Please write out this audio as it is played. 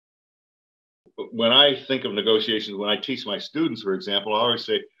when I think of negotiations, when I teach my students, for example, I always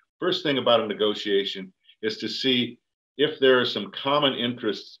say, first thing about a negotiation is to see if there are some common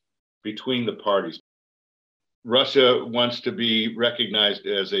interests between the parties. Russia wants to be recognized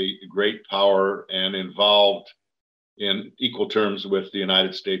as a great power and involved in equal terms with the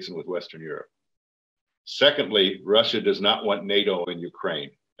United States and with Western Europe. Secondly, Russia does not want NATO in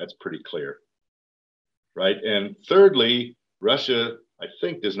Ukraine. That's pretty clear, right? And thirdly, Russia, I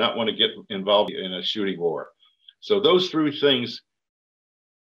think, does not want to get involved in a shooting war. So those three things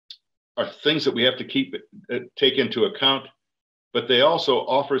are things that we have to take into account, but they also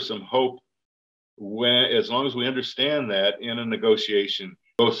offer some hope when, as long as we understand that in a negotiation,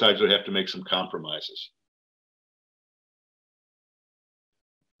 both sides would have to make some compromises.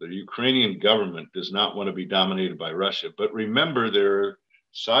 The Ukrainian government does not want to be dominated by Russia, but remember there are a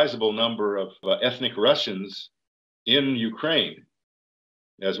sizable number of ethnic Russians in Ukraine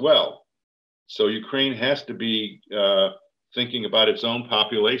as well. So Ukraine has to be thinking about its own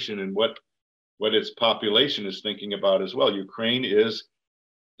population and what its population is thinking about as well. Ukraine is,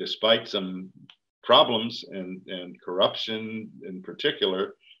 despite some problems and corruption in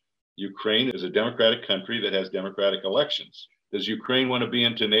particular, Ukraine is a democratic country that has democratic elections. Does Ukraine want to be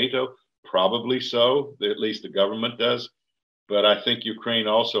into NATO? Probably so, at least the government does. But I think Ukraine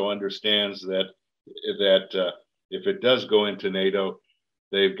also understands that if it does go into NATO,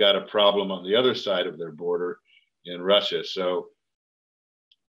 they've got a problem on the other side of their border in Russia. So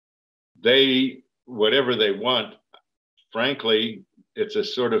whatever they want, frankly, it's a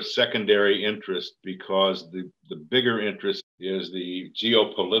sort of secondary interest, because the bigger interest is the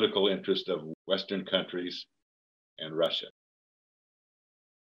geopolitical interest of Western countries and Russia.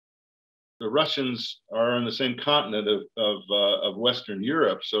 The Russians are on the same continent of Western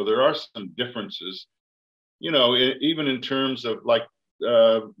Europe, so there are some differences, even in terms of like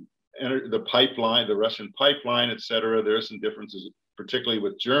the pipeline, the Russian pipeline, et cetera. There are some differences, particularly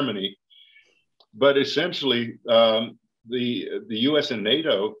with Germany. But essentially, the U.S. and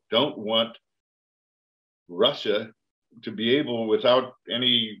NATO don't want Russia to be able, without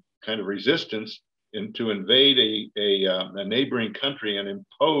any kind of resistance, to invade a neighboring country and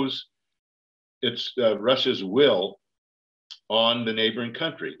impose Russia's will on the neighboring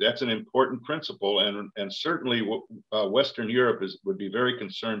country. That's an important principle, and certainly Western Europe would be very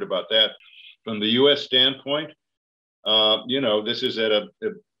concerned about that. From the U.S. standpoint, this is at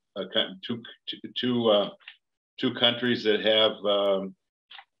two countries that have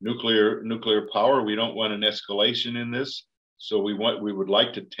nuclear power. We don't want an escalation in this, so we would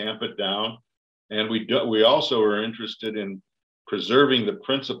like to tamp it down, and we also are interested in preserving the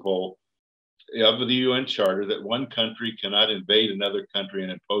principle of the UN Charter that one country cannot invade another country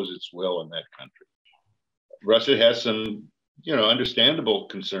and impose its will on that country. Russia has some, understandable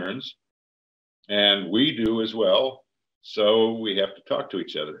concerns, and we do as well. So we have to talk to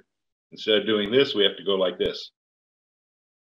each other. Instead of doing this, we have to go like this.